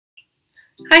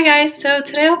Hi guys, so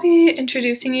today I'll be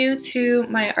introducing you to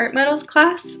my art metals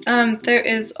class. There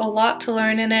is a lot to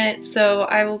learn in it, so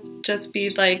I will just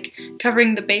be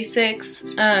covering the basics.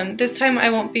 This time I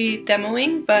won't be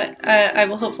demoing, but I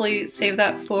will hopefully save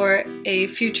that for a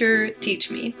future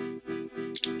Teach Me.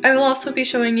 I will also be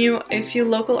showing you a few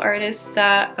local artists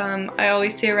that I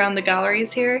always see around the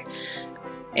galleries here,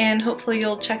 and hopefully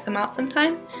you'll check them out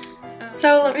sometime.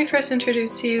 So let me first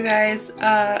introduce to you guys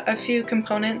a few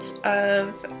components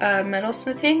of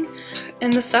metalsmithing,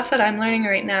 and the stuff that I'm learning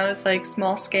right now is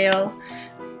small scale.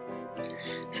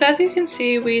 So as you can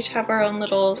see, we each have our own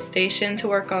little station to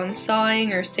work on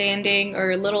sawing or sanding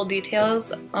or little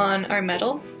details on our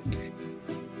metal.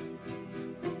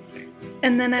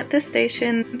 And then at this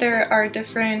station there are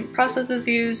different processes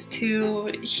used to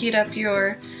heat up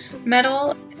your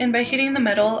metal, and by heating the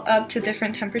metal up to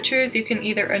different temperatures you can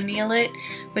either anneal it,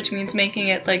 which means making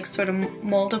it sort of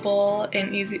moldable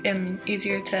and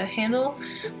easier to handle,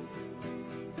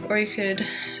 or you could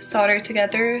solder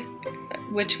together,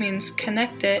 which means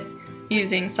connect it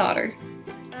using solder.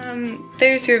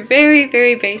 There's your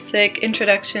very basic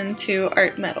introduction to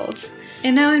art metals.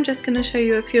 And now I'm just going to show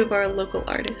you a few of our local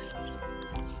artists.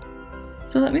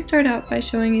 So let me start out by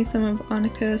showing you some of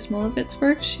Annika Smolovit's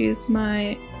work. She's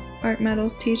my art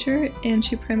metals teacher, and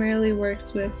she primarily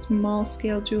works with small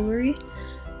scale jewelry.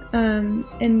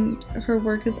 And her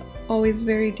work is always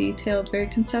very detailed, very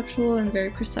conceptual, and very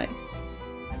precise.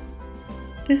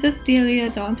 This is Delia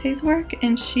Dante's work,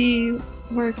 and she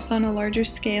works on a larger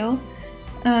scale,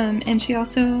 and she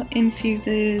also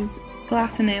infuses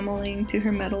glass enameling to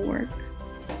her metal work.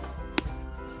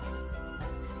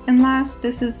 And last,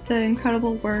 this is the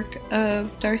incredible work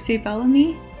of Darcy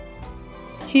Bellamy.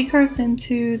 He carves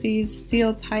into these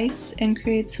steel pipes and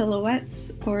creates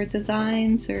silhouettes or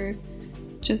designs or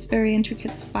just very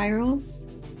intricate spirals.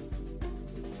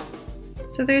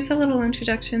 So there's a little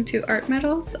introduction to art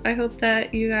metals. I hope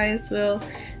that you guys will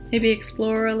maybe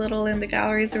explore a little in the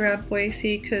galleries around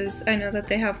Boise, because I know that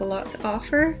they have a lot to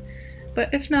offer.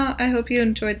 But if not, I hope you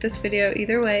enjoyed this video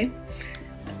either way.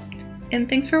 And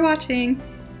thanks for watching!